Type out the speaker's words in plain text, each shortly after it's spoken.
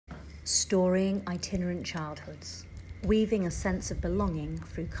Storying itinerant childhoods, weaving a sense of belonging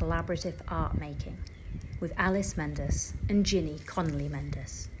through collaborative art making, with Alys Mendus and Ginny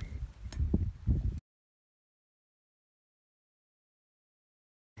Connelly-Mendus.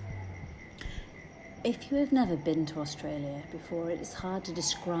 If you have never been to Australia before, it is hard to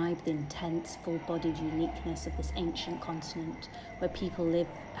describe the intense, full-bodied uniqueness of this ancient continent where people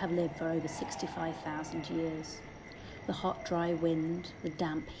have lived for over 65,000 years. The hot, dry wind, the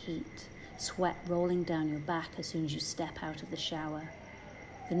damp heat, sweat rolling down your back as soon as you step out of the shower,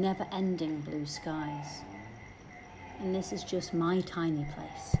 the never-ending blue skies. And this is just my tiny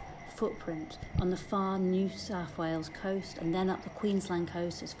place, footprint on the far New South Wales coast and then up the Queensland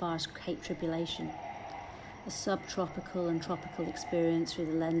coast as far as Cape Tribulation. A subtropical and tropical experience through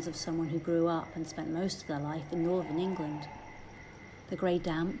the lens of someone who grew up and spent most of their life in northern England. The grey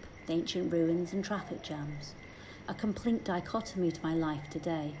damp, the ancient ruins and traffic jams, a complete dichotomy to my life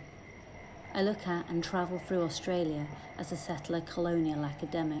today. I look at and travel through Australia as a settler colonial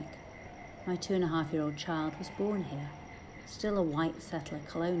academic. My 2.5-year-old child was born here, still a white settler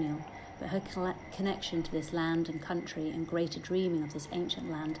colonial, but her connection to this land and country and greater dreaming of this ancient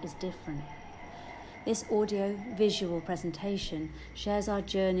land is different. This audio-visual presentation shares our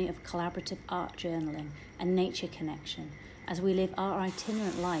journey of collaborative art journaling and nature connection as we live our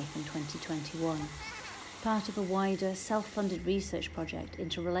itinerant life in 2021. Part of a wider self-funded research project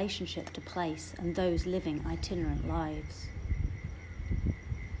into relationship to place and those living itinerant lives.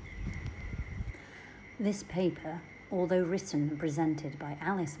 This paper, although written and presented by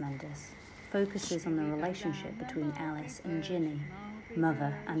Alys Mendus, focuses on the relationship between Alys and Ginny,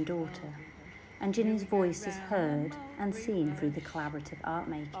 mother and daughter, and Ginny's voice is heard and seen through the collaborative art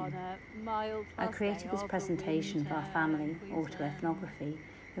making. I created this presentation of our family autoethnography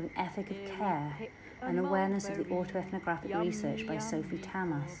with an ethic of care and awareness of the autoethnographic research by Sophie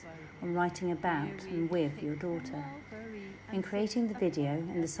Tamas on writing about and with your daughter. In creating the video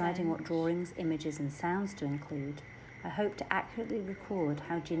and deciding what drawings, images and sounds to include, I hope to accurately record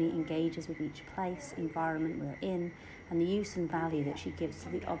how Ginny engages with each place, environment we're in, and the use and value that she gives to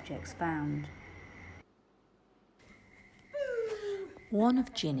the objects found. One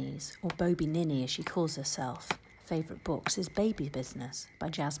of Ginny's, or Bobby Ninny as she calls herself, favourite books is Baby Business by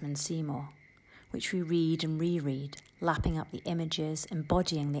Jasmine Seymour, which we read and reread, lapping up the images,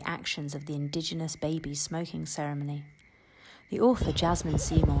 embodying the actions of the Indigenous baby smoking ceremony. The author Jasmine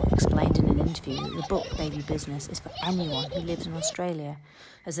Seymour explained in an interview that the book Baby Business is for anyone who lives in Australia,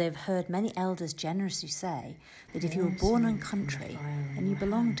 as they have heard many elders generously say that if you were born in country, then you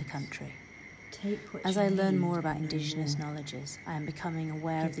belong to country. As I learn more about Indigenous knowledges, I am becoming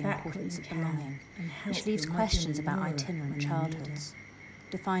aware of the importance of belonging, which leaves questions about itinerant childhoods,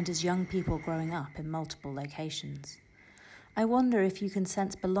 defined as young people growing up in multiple locations. I wonder if you can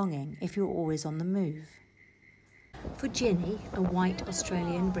sense belonging if you're always on the move. For Ginny, a white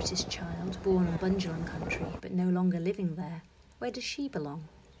Australian British child born in Bundjalung Country but no longer living there, where does she belong?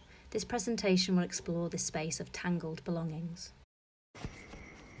 This presentation will explore this space of tangled belongings.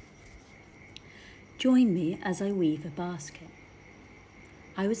 Join me as I weave a basket.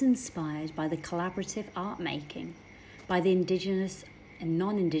 I was inspired by the collaborative art making, by the Indigenous and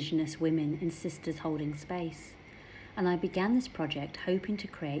non-Indigenous women and sisters holding space, and I began this project hoping to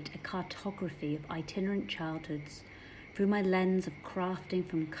create a cartography of itinerant childhoods through my lens of crafting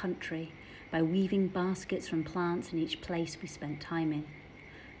from country by weaving baskets from plants in each place we spent time in,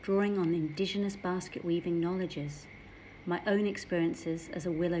 drawing on Indigenous basket weaving knowledges, my own experiences as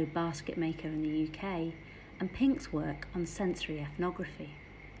a willow basket maker in the UK, and Pink's work on sensory ethnography.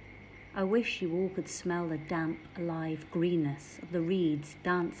 I wish you all could smell the damp, alive greenness of the reeds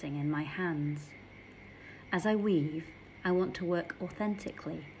dancing in my hands. As I weave, I want to work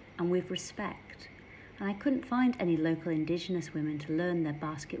authentically and with respect, and I couldn't find any local Indigenous women to learn their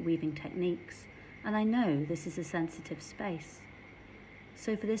basket weaving techniques, and I know this is a sensitive space.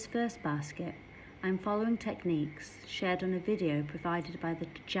 So for this first basket, I'm following techniques shared on a video provided by the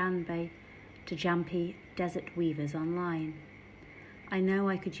Tjampi Desert Weavers online. I know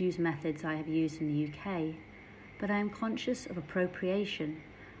I could use methods I have used in the UK, but I am conscious of appropriation,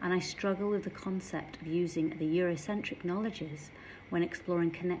 and I struggle with the concept of using the Eurocentric knowledges when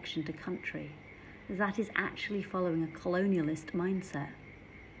exploring connection to country, as that is actually following a colonialist mindset.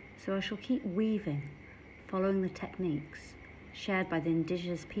 So I shall keep weaving, following the techniques shared by the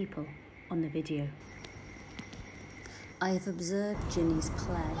Indigenous people on the video. I have observed Ginny's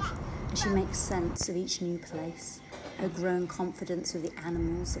play as she makes sense of each new place, her growing confidence with the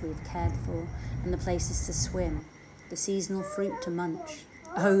animals that we have cared for and the places to swim, the seasonal fruit to munch,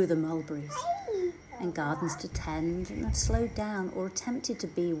 oh the mulberries, and gardens to tend, and I've slowed down or attempted to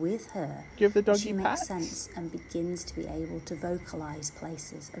be with her. Give the doggy she pats. makes sense and begins to be able to vocalise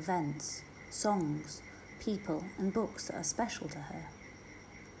places, events, songs, people and books that are special to her.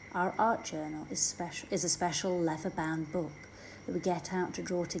 Our art journal is a special leather-bound book that we get out to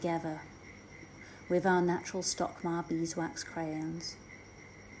draw together with our natural Stockmar beeswax crayons.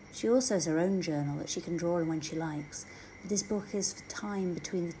 She also has her own journal that she can draw in when she likes, but this book is for time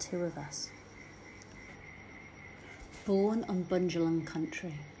between the two of us. Born on Bundjalung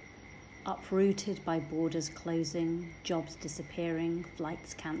Country, uprooted by borders closing, jobs disappearing,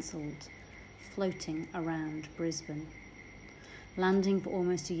 flights cancelled, floating around Brisbane. Landing for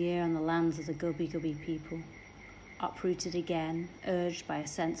almost a year on the lands of the Gubbi people. Uprooted again, urged by a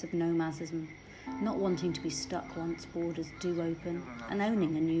sense of nomadism, not wanting to be stuck once borders do open, and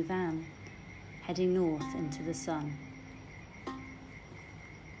owning a new van, heading north into the sun.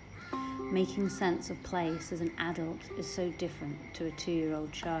 Making sense of place as an adult is so different to a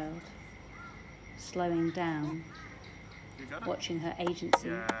 2-year-old child. Slowing down, watching her agency,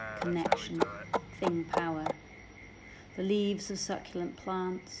 connection, thing power. The leaves of succulent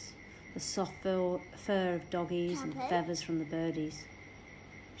plants, the soft fur of doggies and feathers from the birdies,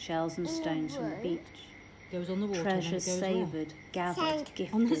 shells and stones from the beach. Goes on the water, treasures savoured, gathered,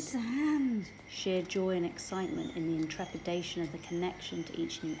 gifted. On the sand. Sheer joy and excitement in the intrepidation of the connection to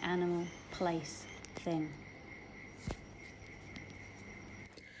each new animal, place, thing.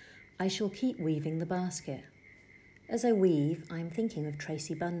 I shall keep weaving the basket. As I weave, I am thinking of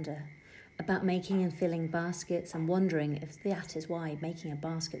Tracy Bunda, about making and filling baskets and wondering if that is why making a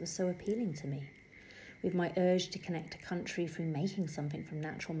basket was so appealing to me. With my urge to connect to country through making something from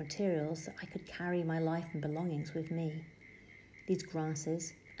natural materials that I could carry my life and belongings with me. These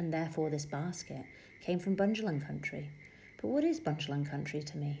grasses, and therefore this basket, came from Bundjalung Country. But what is Bundjalung Country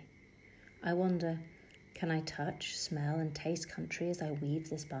to me? I wonder, can I touch, smell and taste country as I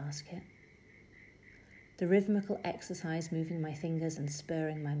weave this basket? The rhythmical exercise moving my fingers and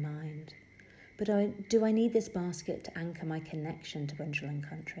spurring my mind. But do I need this basket to anchor my connection to Bundjalung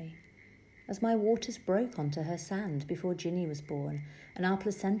Country? As my waters broke onto her sand before Ginny was born and our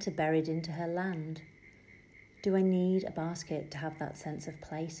placenta buried into her land? Do I need a basket to have that sense of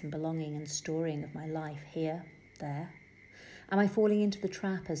place and belonging and storing of my life here, there? Am I falling into the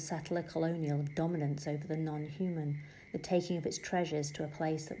trap as settler colonial dominance over the non-human, the taking of its treasures to a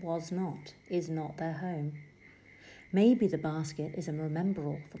place that is not their home? Maybe the basket is a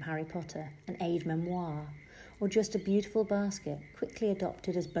remembrall from Harry Potter, an aid memoir, or just a beautiful basket quickly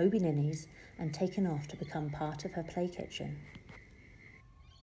adopted as Bobby ninnies and taken off to become part of her play kitchen.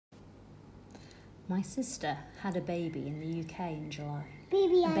 My sister had a baby in the UK in July.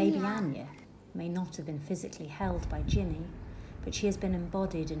 Baby Anya may not have been physically held by Ginny, but she has been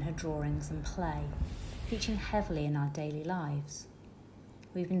embodied in her drawings and play, featuring heavily in our daily lives.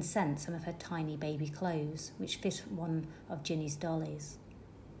 We've been sent some of her tiny baby clothes, which fit one of Ginny's dollies.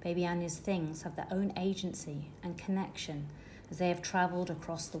 Baby Anya's things have their own agency and connection as they have travelled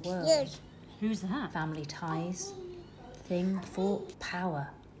across the world. Yes. Who's that? Family ties, thing, thought, power,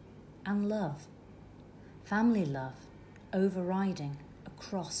 and love. Family love, overriding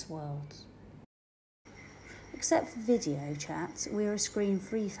across worlds. Except for video chats, we are a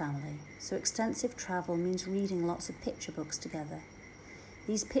screen-free family, so extensive travel means reading lots of picture books together.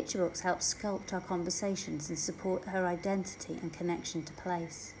 These picture books help sculpt our conversations and support her identity and connection to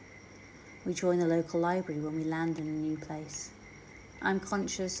place. We join the local library when we land in a new place. I'm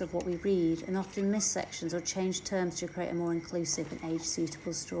conscious of what we read and often miss sections or change terms to create a more inclusive and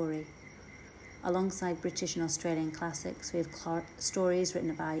age-suitable story. Alongside British and Australian classics, we have stories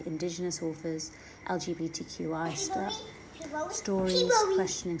written by Indigenous authors, LGBTQI stuff, stories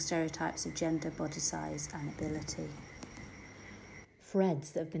questioning stereotypes of gender, body size and ability.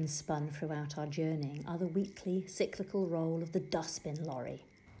 Threads that have been spun throughout our journeying are the weekly, cyclical role of the dustbin lorry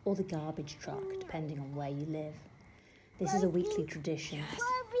or the garbage truck, depending on where you live. This is a weekly tradition.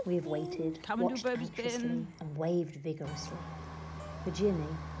 We have waited, watched anxiously and waved vigorously. For Ginny,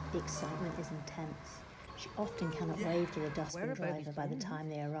 the excitement is intense. She often cannot wave to the dustbin driver by the time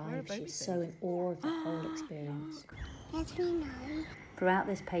they arrive. She is so in awe of the whole experience. Yes, we know. Throughout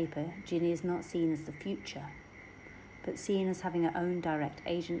this paper, Ginny is not seen as the future, but seen as having her own direct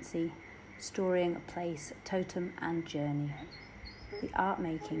agency, storying a place, totem and journey. The art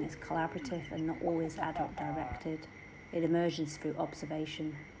making is collaborative and not always adult directed. It emerges through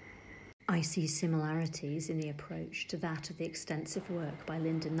observation. I see similarities in the approach to that of the extensive work by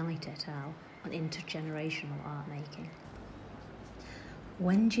Linda Knight et al. On intergenerational art making.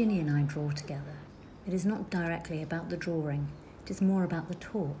 When Ginny and I draw together, it is not directly about the drawing, it is more about the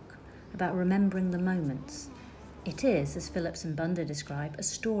talk, about remembering the moments. It is, as Phillips and Bunda describe, a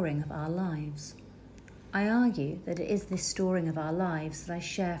storing of our lives. I argue that it is this storing of our lives that I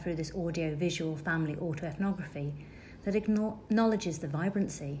share through this audio-visual family autoethnography that acknowledges the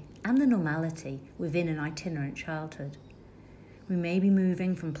vibrancy and the normality within an itinerant childhood. We may be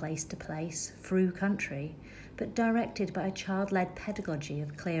moving from place to place, through country, but directed by a child-led pedagogy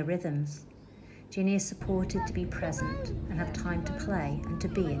of clear rhythms. Ginny is supported to be present and have time to play and to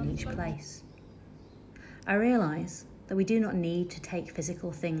be in each place. I realise that we do not need to take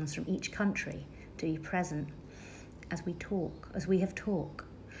physical things from each country to be present as we have talk.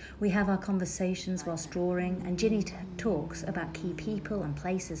 We have our conversations whilst drawing, and Ginny talks about key people and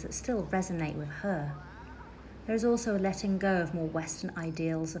places that still resonate with her. There is also a letting go of more Western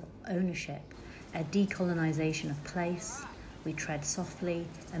ideals of ownership, a decolonisation of place. We tread softly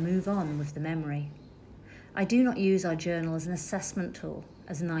and move on with the memory. I do not use our journal as an assessment tool,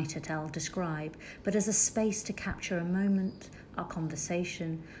 as Nita Tel described, but as a space to capture a moment, our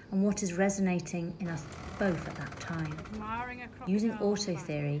conversation, and what is resonating in us both at that time. Using auto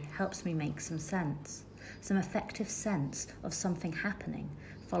theory helps me make some sense, some effective sense of something happening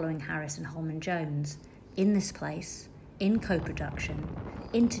following Harris and Holman Jones, in this place, in co-production,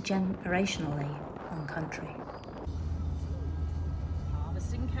 intergenerationally on country.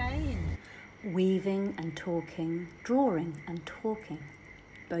 Harvesting cane. Weaving and talking, drawing and talking,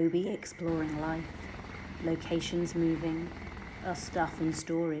 Bobby exploring life, locations moving, our stuff in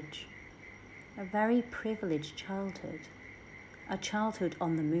storage. A very privileged childhood, a childhood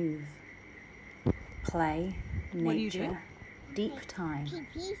on the move. Play, nature, deep time.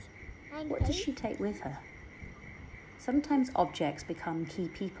 What does she take with her? Sometimes objects become key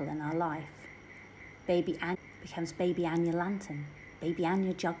people in our life. Baby Anya becomes Baby Anya lantern, Baby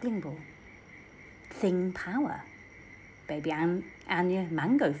Anya juggling ball. Thing power, Baby Anya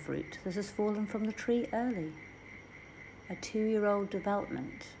mango fruit that has fallen from the tree early. A 2-year-old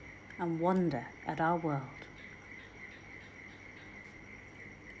development and wonder at our world.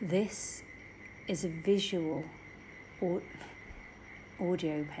 This is a visual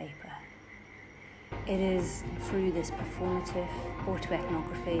audio paper. It is through this performative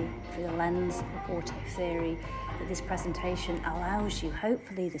autoethnography, through the lens of auto theory, that this presentation allows you,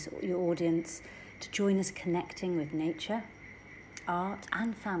 hopefully your audience, to join us connecting with nature, art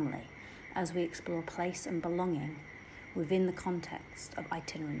and family as we explore place and belonging within the context of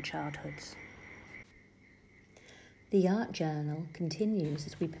itinerant childhoods. The art journal continues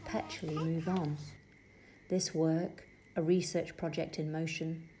as we perpetually move on. This work, a research project in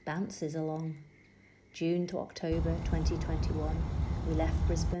motion, bounces along. June to October 2021, we left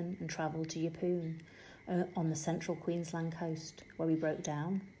Brisbane and travelled to Yeppoon on the central Queensland coast, where we broke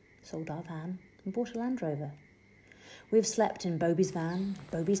down, sold our van and bought a Land Rover. We've slept in Bobby's van,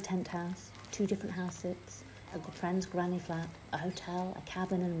 Bobby's tent house, 2 different house sits, a friend's granny flat, a hotel, a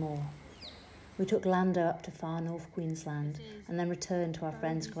cabin and more. We took Lando up to far north Queensland and then returned to our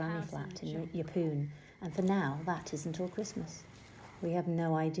friend's granny flat in Yeppoon, and for now that is until Christmas. We have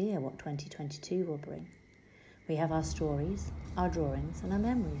no idea what 2022 will bring. We have our stories, our drawings and our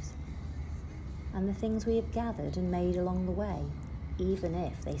memories, and the things we have gathered and made along the way, even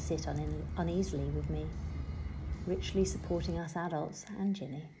if they sit uneasily with me, richly supporting us adults and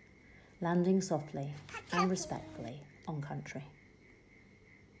Ginny, landing softly and respectfully on country.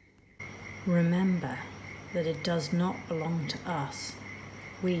 Remember that it does not belong to us.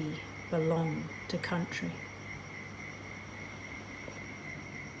 We belong to country.